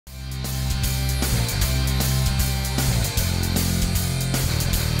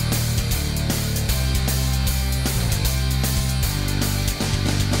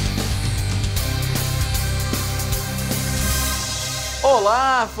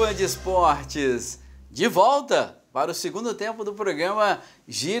Olá, fã de esportes! De volta para o segundo tempo do programa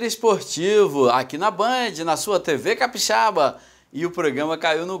Giro Esportivo, aqui na Band, na sua TV Capixaba. E o programa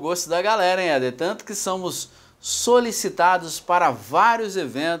caiu no gosto da galera, hein, Éder? Tanto que somos solicitados para vários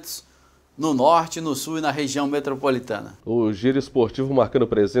eventos no Norte, no Sul e na região metropolitana. O Giro Esportivo marcando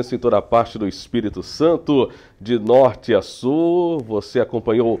presença em toda a parte do Espírito Santo, de norte a sul. Você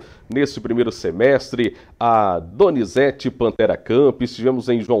acompanhou nesse primeiro semestre a Donizete Pantera Camp. Estivemos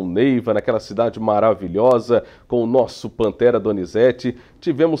em João Neiva, naquela cidade maravilhosa, com o nosso Pantera Donizete.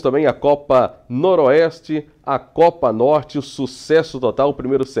 Tivemos também a Copa Noroeste, a Copa Norte, o sucesso total, o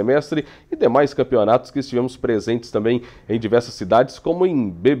primeiro semestre e demais campeonatos que estivemos presentes também em diversas cidades, como em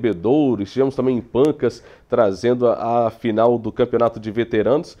Bebedouro, estivemos também em Pancas, trazendo a final do campeonato de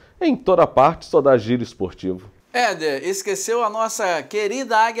veteranos. Em toda parte, só dá Giro Esportivo. Éder, esqueceu a nossa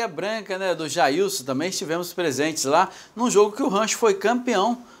querida Águia Branca, né, do Jailson, também estivemos presentes lá, num jogo que o Rancho foi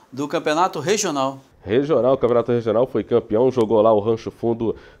campeão do campeonato regional. O campeonato regional foi campeão, jogou lá o Rancho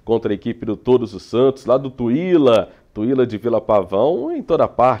Fundo contra a equipe do Todos os Santos, lá do Tuíla de Vila Pavão, em toda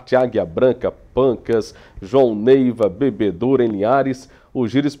parte, Águia Branca, Pancas, João Neiva, Bebedouro, em Linhares. O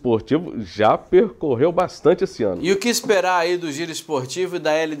Giro Esportivo já percorreu bastante esse ano. E o que esperar aí do Giro Esportivo e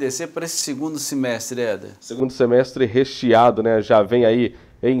da LDC para esse segundo semestre, Éder? Segundo semestre recheado, né? Já vem aí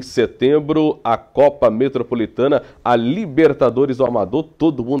em setembro a Copa Metropolitana, a Libertadores do Amador,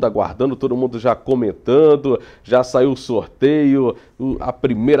 todo mundo aguardando, todo mundo já comentando, já saiu o sorteio, a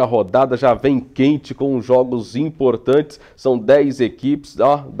primeira rodada já vem quente com jogos importantes, são 10 equipes,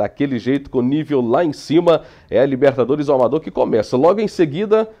 ó, daquele jeito, com nível lá em cima, é a Libertadores do Amador que começa. Logo em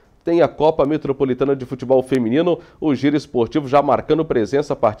seguida tem a Copa Metropolitana de Futebol Feminino, o Giro Esportivo já marcando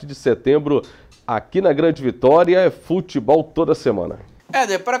presença a partir de setembro aqui na Grande Vitória, é futebol toda semana.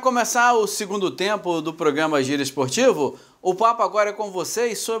 Éder, para começar o segundo tempo do programa Giro Esportivo, o papo agora é com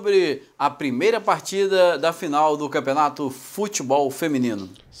vocês sobre a primeira partida da final do Campeonato Futebol Feminino.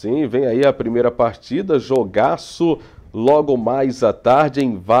 Sim, vem aí a primeira partida, jogaço, logo mais à tarde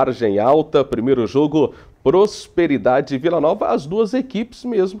em Vargem Alta, primeiro jogo Prosperidade e Vila Nova, as duas equipes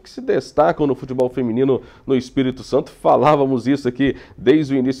mesmo que se destacam no futebol feminino no Espírito Santo. Falávamos isso aqui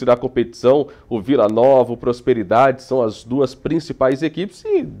desde o início da competição, o Vila Nova, o Prosperidade são as duas principais equipes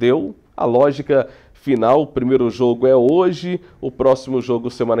e deu a lógica final. O primeiro jogo é hoje, o próximo jogo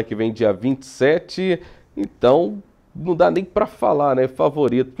semana que vem, dia 27, então não dá nem para falar, né,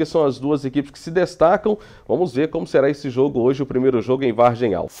 favorito, porque são as duas equipes que se destacam. Vamos ver como será esse jogo hoje, o primeiro jogo em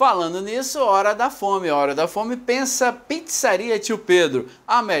Vargem Alta. Falando nisso, hora da fome, pensa Pizzaria Tio Pedro,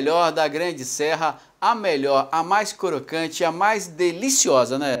 a melhor da Grande Serra, a melhor, a mais crocante, a mais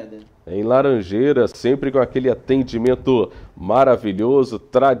deliciosa, né, Éder? Em Laranjeira, sempre com aquele atendimento maravilhoso,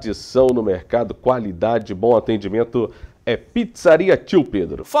 tradição no mercado, qualidade, bom atendimento, é Pizzaria Tio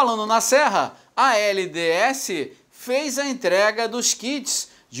Pedro. Falando na Serra, a LDS fez a entrega dos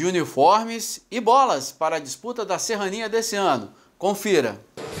kits de uniformes e bolas para a disputa da Serrania desse ano. Confira.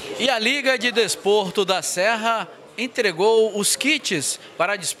 E a Liga de Desporto da Serra entregou os kits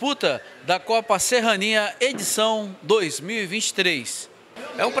para a disputa da Copa Serrania edição 2023.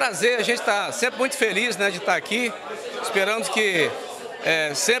 É um prazer, a gente está sempre muito feliz, né, de estar aqui. Esperamos que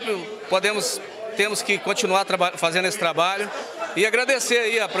sempre temos que continuar fazendo esse trabalho. E agradecer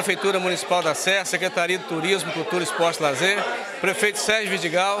aí a Prefeitura Municipal da Serra, Secretaria de Turismo, Cultura, Esporte e Lazer, prefeito Sérgio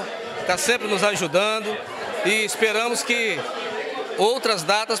Vidigal, está sempre nos ajudando e esperamos que outras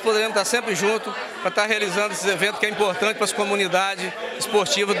datas poderemos estar sempre juntos para estar realizando esses eventos que é importante para as comunidades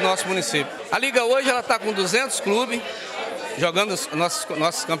esportivas do nosso município. A Liga hoje ela está com 200 clubes jogando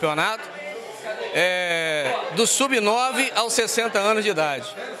nossos campeonatos, do sub-9 aos 60 anos de idade.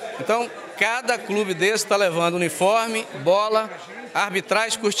 Então, cada clube desse está levando uniforme, bola,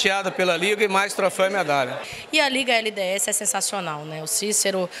 arbitragem custeada pela Liga e mais troféu e medalha. E a Liga LDS é sensacional, né? O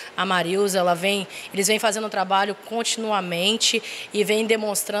Cícero, a Marilza, eles vêm fazendo um trabalho continuamente e vêm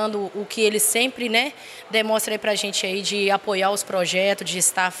demonstrando o que eles sempre, né, demonstram aí pra gente aí de apoiar os projetos, de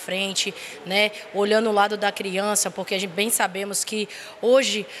estar à frente, né, olhando o lado da criança, porque a gente bem sabemos que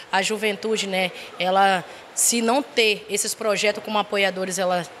hoje a juventude, né, ela, se não ter esses projetos como apoiadores,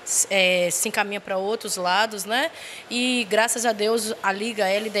 ela se encaminha para outros lados, né? E graças a Deus a Liga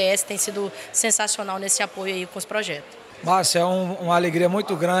LDS tem sido sensacional nesse apoio aí com os projetos. Márcia, é uma alegria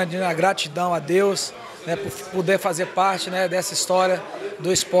muito grande, né? A gratidão a Deus, né, por poder fazer parte, né, dessa história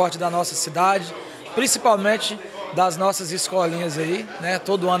do esporte da nossa cidade, principalmente das nossas escolinhas aí, né?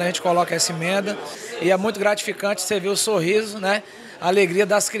 Todo ano a gente coloca essa emenda e é muito gratificante você ver o sorriso, né? A alegria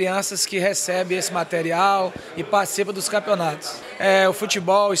das crianças que recebem esse material e participam dos campeonatos. O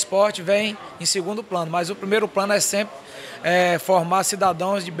futebol, o esporte vem em segundo plano, mas o primeiro plano é sempre formar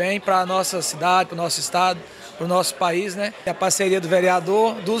cidadãos de bem para a nossa cidade, para o nosso estado, para o nosso país, né? A parceria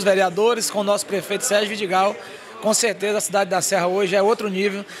dos vereadores com o nosso prefeito Sérgio Vidigal, com certeza a cidade da Serra hoje é outro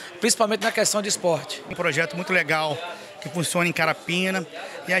nível, principalmente na questão de esporte. Um projeto muito legal que funciona em Carapina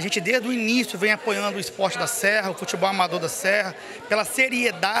e a gente desde o início vem apoiando o esporte da Serra, o futebol amador da Serra, pela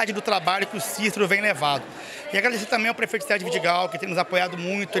seriedade do trabalho que o Cícero vem levado. E agradecer também ao prefeito Sérgio Vidigal, que tem nos apoiado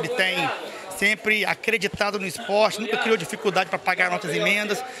muito, ele tem sempre acreditado no esporte, nunca criou dificuldade para pagar nossas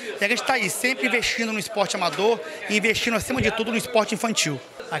emendas. E a gente está aí sempre investindo no esporte amador e investindo acima de tudo no esporte infantil.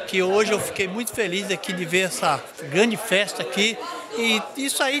 Aqui hoje eu fiquei muito feliz aqui de ver essa grande festa aqui e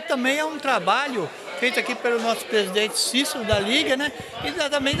isso aí também é um trabalho feito aqui pelo nosso presidente Cícero da Liga, né? E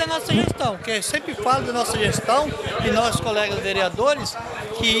também da nossa gestão, que eu sempre falo da nossa gestão e nós colegas vereadores,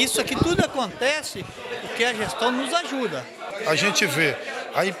 que isso aqui tudo acontece porque a gestão nos ajuda. A gente vê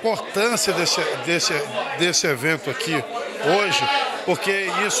a importância desse evento aqui hoje, porque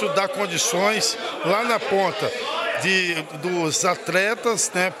isso dá condições lá na ponta dos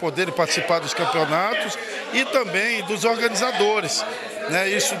atletas, né, poderem participar dos campeonatos e também dos organizadores. Né,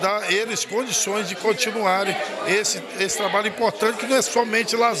 isso dá a eles condições de continuarem esse trabalho importante, que não é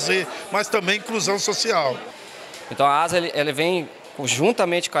somente lazer, mas também inclusão social. Então a ASA ela vem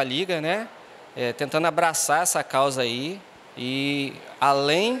juntamente com a Liga, né, tentando abraçar essa causa aí e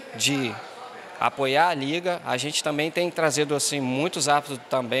além de apoiar a Liga, a gente também tem trazido assim, muitos árbitros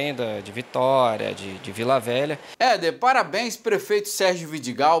também de Vitória, de Vila Velha. Éder, parabéns prefeito Sérgio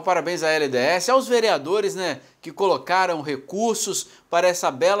Vidigal, parabéns à LDS, aos vereadores, né, que colocaram recursos para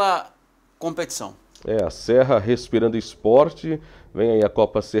essa bela competição. A Serra respirando esporte, vem aí a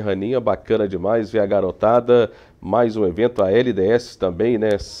Copa Serraninha, bacana demais, ver a garotada, mais um evento, a LDS também,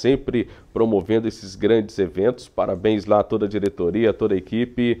 né, sempre promovendo esses grandes eventos, parabéns lá a toda a diretoria, toda a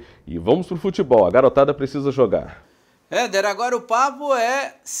equipe, e vamos pro futebol, a garotada precisa jogar. Éder, agora o papo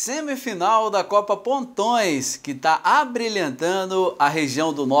é semifinal da Copa Pontões, que está abrilhantando a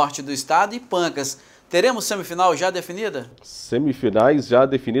região do norte do estado e Pancas. Teremos semifinal já definida? Semifinais já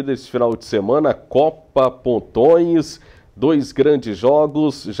definidas esse final de semana, Copa Pontões, 2 grandes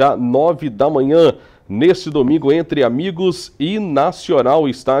jogos, já 9 da manhã, neste domingo entre Amigos e Nacional,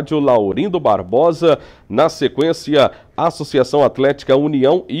 estádio Laurindo Barbosa. Na sequência, Associação Atlética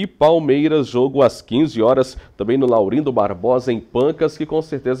União e Palmeiras, jogo às 15 horas, também no Laurindo Barbosa, em Pancas, que com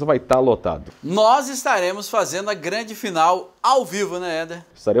certeza vai estar lotado. Nós estaremos fazendo a grande final ao vivo, né, Éder?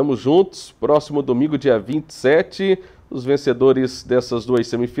 Estaremos juntos, próximo domingo, dia 27, os vencedores dessas 2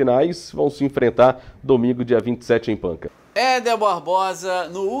 semifinais vão se enfrentar domingo, dia 27, em Pancas. Éder Barbosa,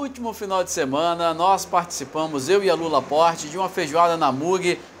 no último final de semana, nós participamos, eu e a Lula Porte, de uma feijoada na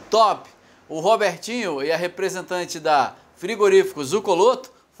MUG top. O Robertinho e a representante da Frigorífico Zucoloto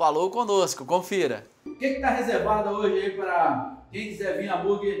falou conosco, confira. O que está reservado hoje aí para quem quiser vir à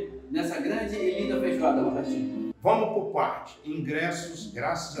MUG nessa grande e linda feijoada, Robertinho? Vamos por parte. Ingressos,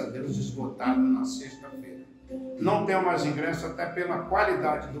 graças a Deus, esgotados na sexta-feira. Não tem mais ingressos até pela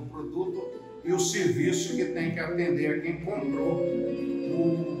qualidade do produto e o serviço que tem que atender a quem comprou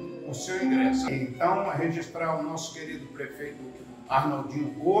o seu ingresso. Então, registrar o nosso querido prefeito Arnaldinho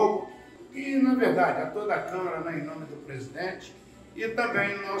Borgo e, na verdade, a toda a Câmara, né, em nome do presidente, e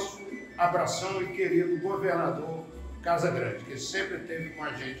também o nosso abração e querido governador Casa Grande, que sempre esteve com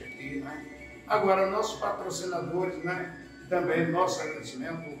a gente aqui. Né? Agora, nossos patrocinadores, né, também nosso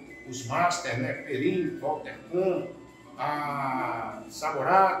agradecimento, os Master, né, Perim, Walter Kuhn, a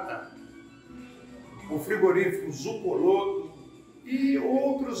Saborata, o frigorífico Zucoloto e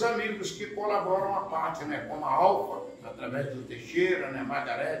outros amigos que colaboram à parte, né, como a Alfa, através do Teixeira, né,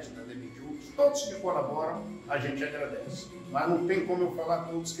 Margarete, da Demitius, todos que colaboram, a gente agradece. Mas não tem como eu falar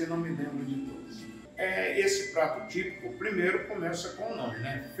todos que não me lembro de todos. Esse prato típico, primeiro, começa com o nome,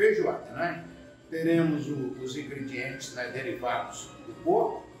 né, feijoada, né? Teremos os ingredientes, né, derivados do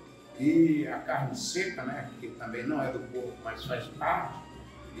porco e a carne seca, né, que também não é do porco, mas faz parte.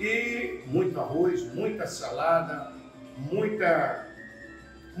 E muito arroz, muita salada, muito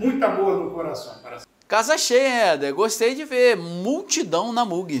amor no coração. Casa cheia, Éder. Gostei de ver. Multidão na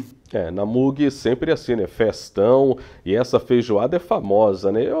MUG. Na MUG sempre assim, né? Festão. E essa feijoada é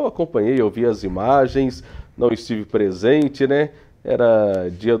famosa, né? Eu acompanhei, eu vi as imagens, não estive presente, né? Era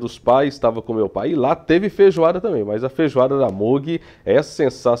Dia dos Pais, estava com meu pai e lá teve feijoada também, mas a feijoada da MUG é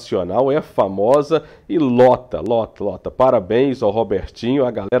sensacional, é famosa e lota. Parabéns ao Robertinho,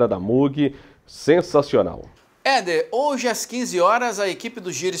 a galera da MUG, sensacional. Éder, hoje às 15 horas a equipe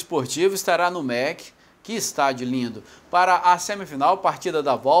do Giro Esportivo estará no MEC, que estádio lindo, para a semifinal, partida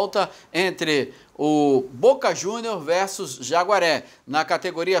da volta entre o Boca Juniors versus Jaguaré, na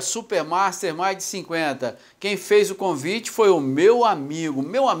categoria Supermaster mais de 50. Quem fez o convite foi o meu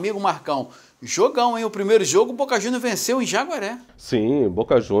amigo Marcão. Jogão, hein? O primeiro jogo, o Boca Juniors venceu em Jaguaré. Sim,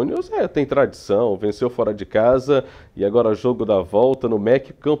 Boca Juniors tem tradição, venceu fora de casa e agora jogo da volta no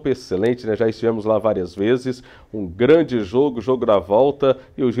MEC, campo excelente, né? Já estivemos lá várias vezes, um grande jogo, jogo da volta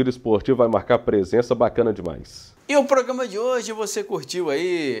e o Giro Esportivo vai marcar presença, bacana demais. E o programa de hoje você curtiu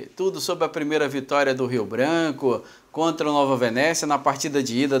aí tudo sobre a primeira vitória do Rio Branco contra o Nova Venécia na partida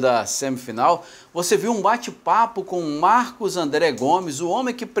de ida da semifinal. Você viu um bate-papo com Marcos André Gomes, o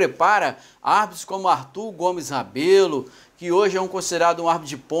homem que prepara árbitros como Arthur Gomes Rabelo, que hoje é considerado um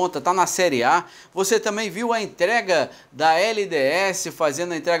árbitro de ponta, está na Série A. Você também viu a entrega da LDS,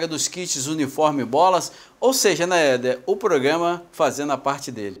 fazendo a entrega dos kits, uniforme e bolas. Ou seja, né, Éder, o programa fazendo a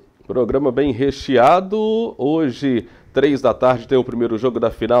parte dele. Programa bem recheado. Hoje, 3 da tarde, tem o primeiro jogo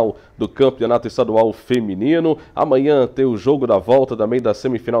da final do Campeonato Estadual Feminino. Amanhã tem o jogo da volta também da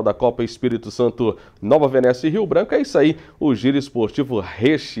semifinal da Copa Espírito Santo, Nova Venécia e Rio Branco. É isso aí, o Giro Esportivo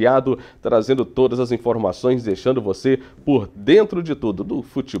recheado, trazendo todas as informações, deixando você por dentro de tudo, do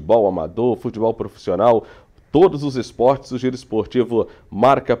futebol amador, futebol profissional, todos os esportes. O Giro Esportivo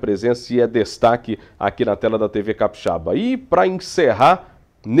marca presença e é destaque aqui na tela da TV Capixaba. E para encerrar,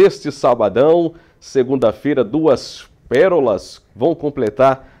 neste sabadão, segunda-feira, 2 pérolas vão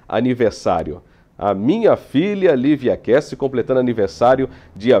completar aniversário. A minha filha, Lívia Kess, completando aniversário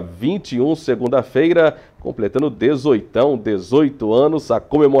dia 21, segunda-feira, completando 18 anos. A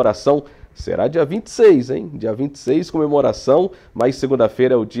comemoração será dia 26, hein? Dia 26, comemoração, mas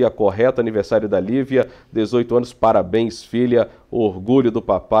segunda-feira é o dia correto, aniversário da Lívia, 18 anos, parabéns, filha, orgulho do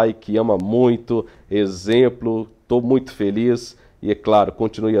papai que ama muito, exemplo, estou muito feliz. E é claro,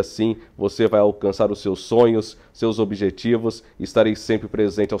 continue assim, você vai alcançar os seus sonhos, seus objetivos, estarei sempre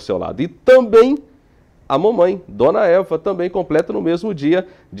presente ao seu lado. E também a mamãe, Dona Eva, também completa no mesmo dia,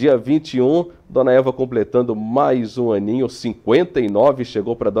 dia 21, Dona Eva completando mais um aninho, 59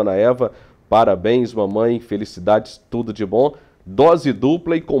 chegou para Dona Eva. Parabéns, mamãe, felicidades, tudo de bom. Dose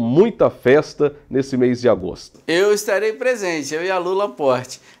dupla e com muita festa nesse mês de agosto. Eu estarei presente, eu e a Lula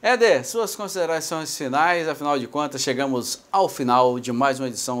Porte. Éder, suas considerações finais, afinal de contas, chegamos ao final de mais uma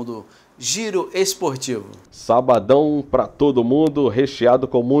edição do Giro Esportivo. Sabadão para todo mundo, recheado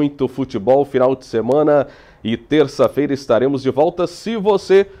com muito futebol, final de semana e terça-feira estaremos de volta. Se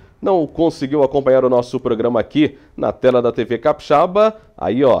você não conseguiu acompanhar o nosso programa aqui na tela da TV Capixaba,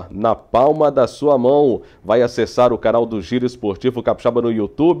 aí ó, na palma da sua mão, vai acessar o canal do Giro Esportivo Capixaba no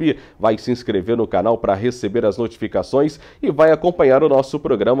YouTube, vai se inscrever no canal para receber as notificações e vai acompanhar o nosso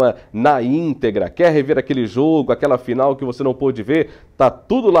programa na íntegra. Quer rever aquele jogo, aquela final que você não pôde ver? Tá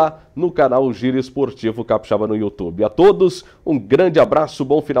tudo lá no canal Giro Esportivo Capixaba no YouTube. A todos, um grande abraço,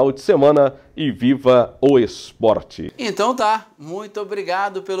 bom final de semana e viva o esporte! Então tá, muito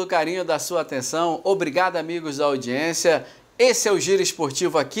obrigado pelo carinho da sua atenção, obrigado amigos da audiência. Esse é o Giro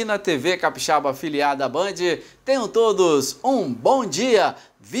Esportivo aqui na TV Capixaba, afiliada à Band. Tenham todos um bom dia,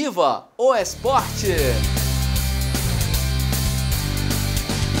 viva o esporte!